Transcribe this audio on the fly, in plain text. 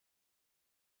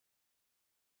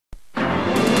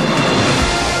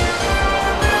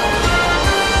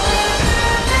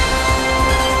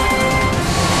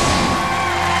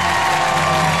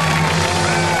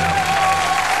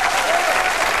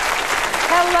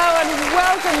Hello and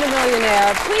welcome to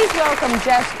Millionaire. Please welcome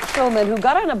Jess Schulman, who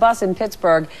got on a bus in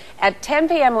Pittsburgh at 10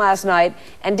 p.m. last night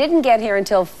and didn't get here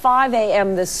until 5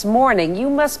 a.m. this morning. You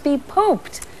must be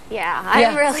pooped. Yeah,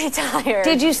 I'm really tired.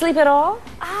 Did you sleep at all?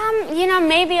 You know,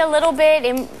 maybe a little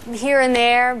bit here and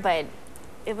there, but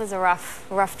it was a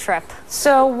rough trip.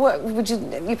 So would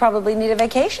you probably need a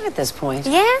vacation at this point?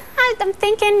 Yeah, I'm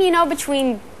thinking, you know,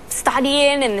 between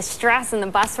studying and the stress and the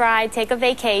bus ride, take a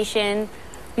vacation,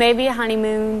 maybe a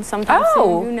honeymoon sometime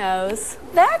soon, who knows.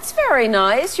 That's very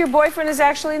nice. Your boyfriend is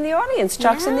actually in the audience.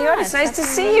 Chuck's in the audience. Nice to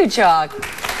see you, Chuck. Chuck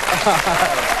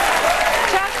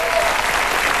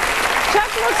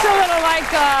looks a little like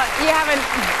you haven't...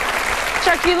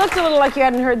 Chuck, you looked a little like you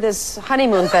hadn't heard this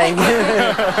honeymoon thing.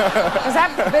 Has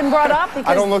that been brought up? Because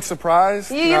I don't look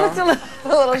surprised. You looked a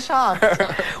little shocked.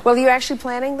 Well, are you actually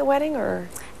planning the wedding, or...?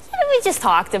 Yeah, we just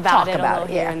talked about it a little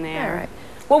here and there. All right.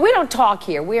 Well, we don't talk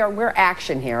here. We're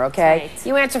action here, okay? Right.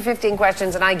 You answer 15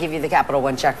 questions, and I give you the Capital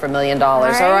One check for $1 million. All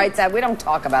right? That we don't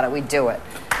talk about it. We do it.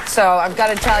 So I've got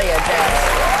to tell you, Jess.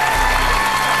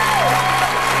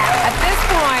 At this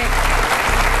point,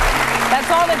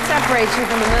 that's all that separates you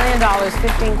from $1 million,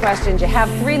 15 questions. You have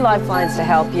 3 lifelines to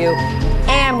help you.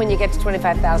 And when you get to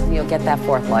 25,000, you'll get that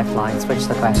 4th lifeline. Switch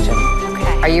the question.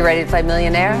 Okay. Are you ready to play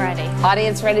Millionaire? I'm ready.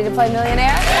 Audience ready to play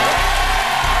Millionaire? Let's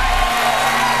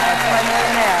play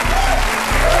Millionaire.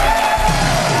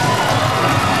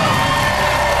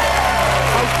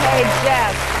 Okay,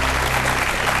 Jess.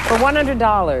 For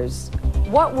 $100,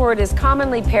 what word is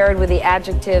commonly paired with the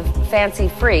adjective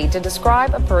fancy-free to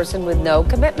describe a person with no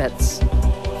commitments?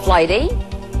 Flighty,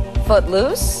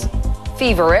 footloose,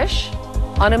 feverish,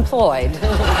 unemployed.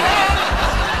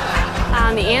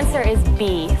 The answer is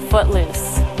B,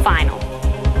 footloose. Final.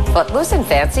 Footloose and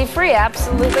fancy-free,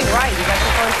 absolutely right. You got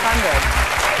your first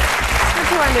 100. For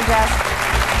 200, Jess.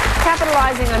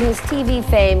 Capitalizing on his TV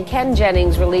fame, Ken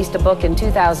Jennings released a book in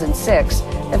 2006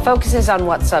 that focuses on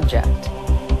what subject?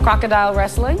 Crocodile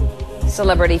wrestling,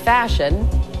 celebrity fashion,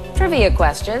 trivia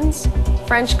questions,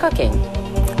 French cooking.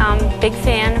 Big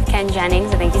fan of Ken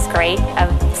Jennings. I think he's great.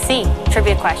 C,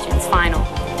 trivia questions. Final.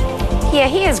 Yeah,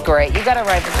 he is great. You got it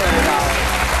right for $200.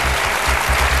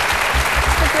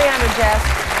 For 300, Jess.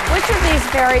 Which of these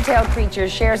fairy tale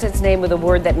creatures shares its name with a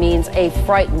word that means a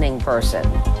frightening person?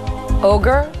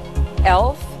 Ogre,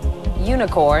 elf,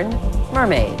 unicorn,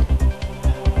 mermaid.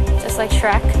 Just like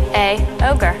Shrek. A,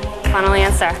 ogre. Final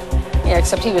answer. Yeah,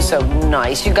 except he was so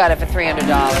nice. You got it for $300.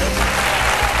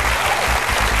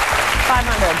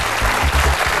 500.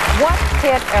 What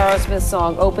hit Aerosmith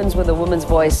song opens with a woman's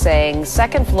voice saying,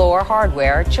 second floor,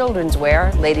 hardware, children's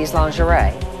wear, ladies'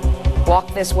 lingerie?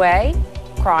 Walk This Way,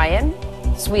 Crying,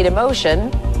 Sweet Emotion,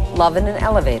 Love in an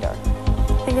Elevator.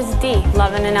 I think it's D,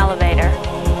 love in an elevator.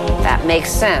 That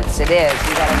makes sense. It is.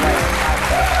 You got it right.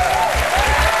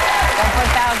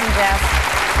 1,000, Jess.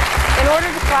 In order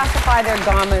to classify their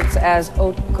garments as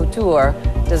haute couture,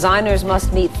 designers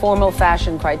must meet formal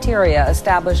fashion criteria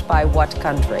established by what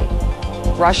country?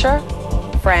 Russia,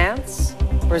 France,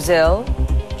 Brazil,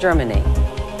 Germany.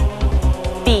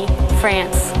 B,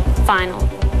 France. Final.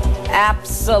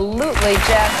 Absolutely,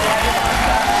 Jess.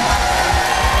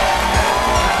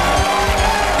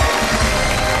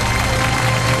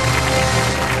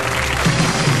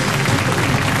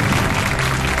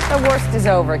 The worst is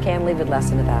over. Can't leave it less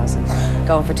than 1,000.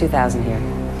 Going for 2,000 here.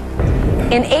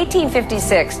 In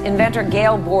 1856, inventor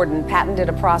Gail Borden patented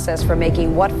a process for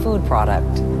making what food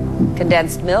product?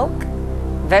 Condensed milk,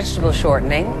 vegetable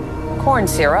shortening, corn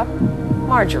syrup,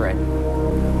 margarine.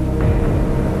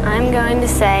 I'm going to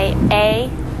say A,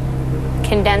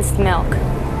 condensed milk.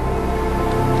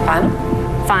 Final?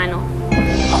 Final.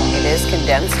 It is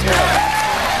condensed milk.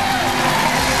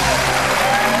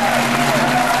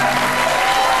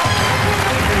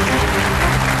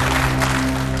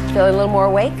 Feeling a little more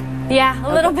awake? Yeah,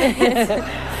 a little bit.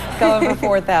 Going for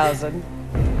 4,000.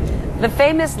 The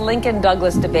famous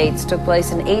Lincoln-Douglas debates took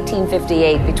place in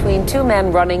 1858 between 2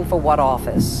 men running for what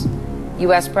office?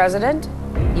 U.S. President,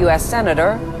 U.S.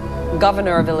 Senator,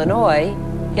 Governor of Illinois,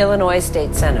 Illinois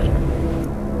State Senator.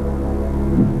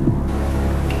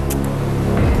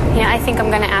 Yeah, I think I'm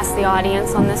going to ask the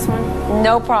audience on this one.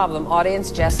 No problem. Audience,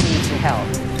 Jess needs some help.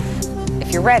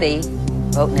 If you're ready,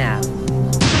 vote now.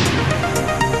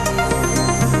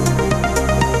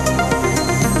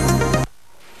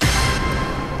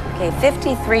 Okay,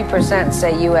 53%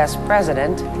 say U.S.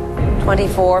 President,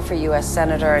 24% for U.S.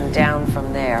 Senator, and down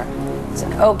from there. It's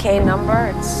an okay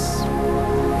number.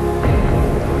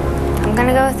 I'm going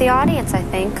to go with the audience, I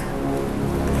think.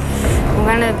 I'm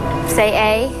going to say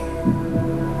A,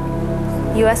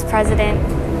 U.S. President.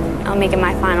 I'll make it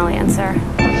my final answer.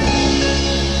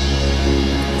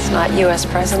 not U.S.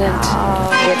 President.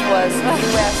 It was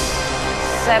U.S.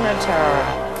 Senator.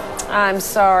 I'm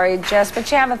sorry, Jess, but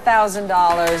you have $1,000. Pleasure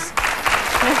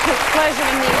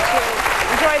to meet you.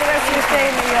 Enjoy the rest of your stay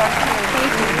in New York.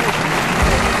 Thank you.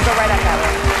 Go right up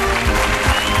that way.